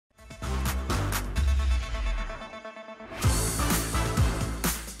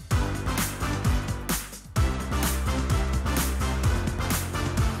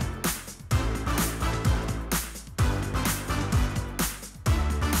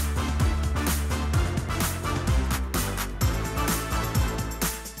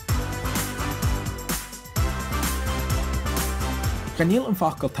Ganil an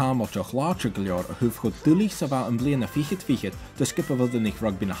facail támailte látre go leor a thuh chud dulí sa bheith an bliana fichiid de skippa bhil den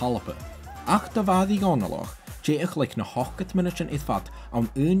rugby na h-Alba. Ach da bhadí gánalach, Déach like na 8 minuten is fat an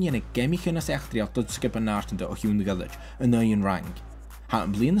ynne gemichin as echtriad dat skip an naartende och jún gillage, an nuin rang. Ha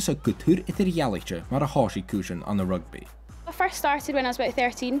an bliana sa gutur itir jaliche mar a hási cushion on the rugby. I first started when I was about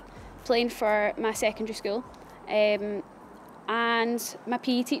 13, playing for my secondary school. And my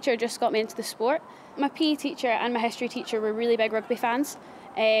PE teacher just got me into the sport. My PE teacher and my history teacher were really big rugby fans,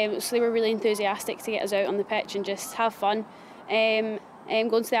 so they were really enthusiastic to get us out on the pitch and just have fun. Going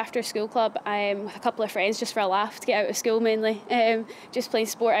to the after school club with a couple of friends just for a laugh to get out of school mainly. Just playing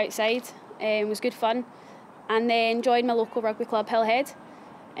sport outside was good fun. And then joined my local rugby club Hillhead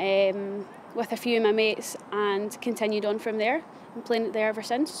with a few of my mates and continued on from there. I'm playing it there ever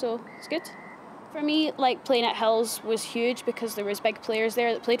since, so it's good. For me, like playing at Hills was huge because there was big players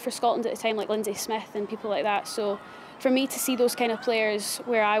there that played for Scotland at the time, like Lindsay Smith and people like that. So for me to see those kind of players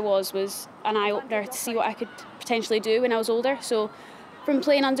where I was an eye-opener to see what I could potentially do when I was older. So from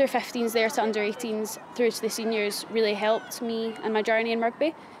playing under 15s there to under 18s through to the seniors really helped me and my journey in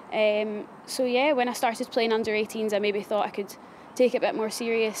rugby. So yeah, when I started playing under 18s, I maybe thought I could take it a bit more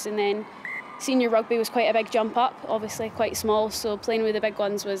serious, and then senior rugby was quite a big jump up, obviously quite small, so playing with the big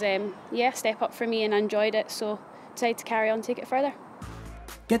ones was a step up for me, and I enjoyed it, so decided to carry on and take it further.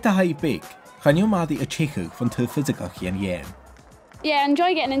 Get the high big. Can you madi a chichu van te physical and yen? Yeah, I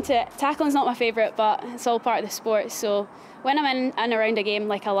enjoy getting into it. Tackling's not my favourite, but it's all part of the sport, so when I'm in and around a game,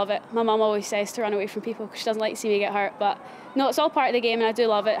 like, I love it. My mum always says to run away from people because she doesn't like to see me get hurt, but no, it's all part of the game, and I do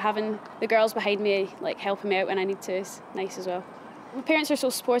love it. Having the girls behind me like helping me out when I need to is nice as well. My parents are so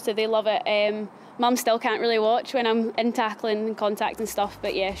supportive, they love it. Mum still can't really watch when I'm in tackling and contact and stuff,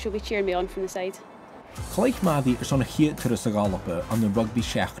 but yeah, she'll be cheering me on from the side. Gleich madi on a heat to the Sagalape on the rugby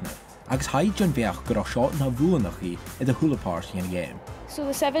shechne. Agus haid John Veach got a shot na vuanachi in the hula party in the game. So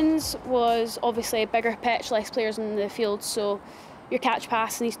the sevens was obviously a bigger pitch, less players in the field, so your catch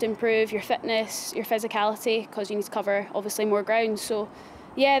pass needs to improve, your fitness, your physicality, because you need to cover obviously more ground. So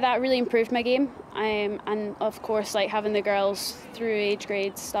yeah, that really improved my game, and of course like having the girls through age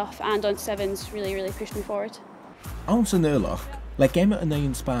grade stuff and on sevens really pushed me forward. Ons in Urlach, like Emma and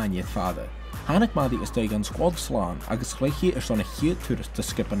in Spain yet father, Hanak Madi is taken squad slan, agus gleichie is on a huge tourist to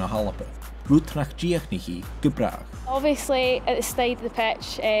skip in a halape. Routnach Giachnichi, Gebrach. Obviously at the side of the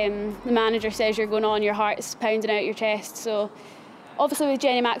pitch, the manager says you're going on, your heart's pounding out your chest, so obviously with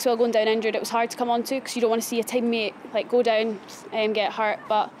Jenny Maxwell going down injured, it was hard to come onto because you don't want to see a teammate like go down and get hurt.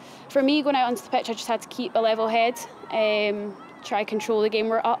 But for me, going out onto the pitch, I just had to keep a level head, try control the game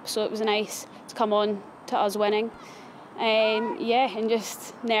we're up. So it was nice to come on to us winning. Yeah, and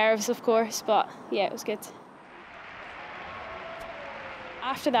just nerves, of course, but yeah, it was good.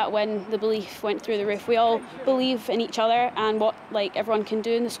 After that win, the belief went through the roof. We all believe in each other and what like everyone can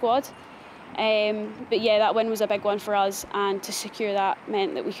do in the squad. But yeah, that win was a big one for us, and to secure that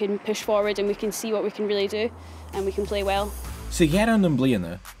meant that we can push forward and we can see what we can really do and we can play well. So Geran and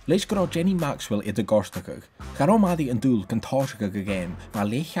Bliana, leis go Jenny Maxwell in the Gorstachug. Garo Madi and Dool can Toshaka game, maar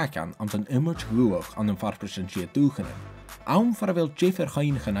lechakan on an image ruach on the 4% she duchen. Aum for a vil Jeffer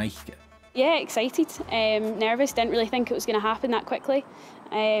Heineken Eiche. Yeah, excited, nervous, didn't really think it was going to happen that quickly.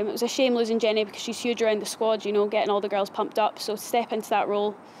 It was a shame losing Jenny because she's huge around the squad, you know, getting all the girls pumped up, so to step into that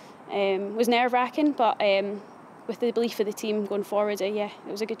role was nerve-wracking, but with the belief of the team going forward, yeah,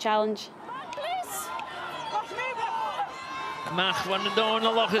 it was a good challenge. Mach van den Doorn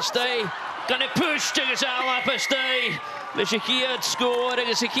nog eens stay. Kan ik push tegen h-Alba stay. We zijn hier scoren,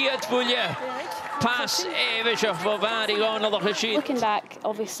 we zijn hier voor je. Pass even voor waar die gaan nog eens zien. Looking back,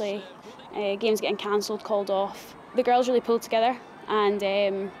 obviously, games getting cancelled, called off. The girls really pulled together, and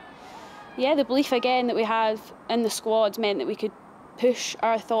yeah, the belief again that we had in the squad meant that we could push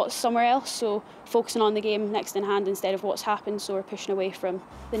our thoughts somewhere else, so focusing on the game next in hand instead of what's happened, so we're pushing away from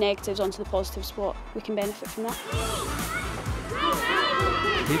the negatives onto the positives, what we can benefit from that.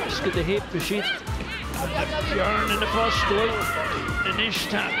 Hips to the hip, shit. Björn in the first goal. The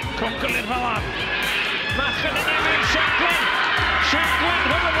Nishta, Kunkel in Holland. Machen in the Shanklin. Shanklin,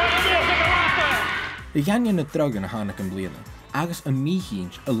 the Janjan at Dragon Hanak and Bliana, agus a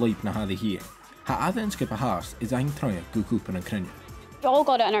Mihins a leap na hadi here. Ha other and skip a house is ein troya Gukupen and Krenja. We've all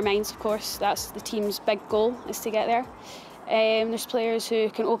got it in our minds, of course. That's the team's big goal, is to get there. There's players who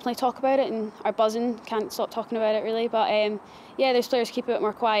can openly talk about it and are buzzing, can't stop talking about it really, but yeah, there's players who keep it a bit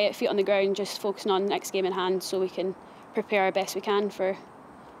more quiet, feet on the ground, just focusing on next game in hand so we can prepare our best we can for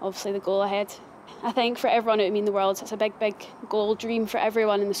obviously the goal ahead. I think for everyone it would mean the world. It's a big goal, dream for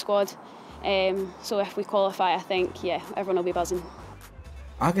everyone in the squad. So if we qualify, I think, yeah, everyone will be buzzing.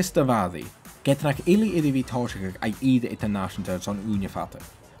 Agus Davadi, Getrach ili iddi vi toshig ai ide international son unifata.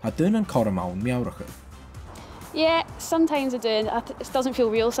 Ha dun an koramaun miaurache. Yeah, sometimes I do. It doesn't feel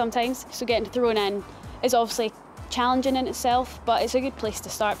real sometimes. So getting thrown in is obviously challenging in itself, but it's a good place to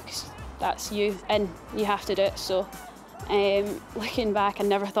start because that's you and you have to do it. So looking back, I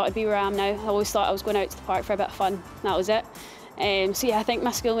never thought I'd be where I am now. I always thought I was going out to the park for a bit of fun. That was it. So yeah, I think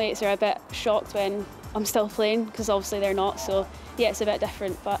my schoolmates are a bit shocked when I'm still playing because obviously they're not. So yeah, it's a bit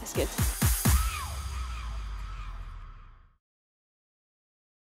different, but it's good.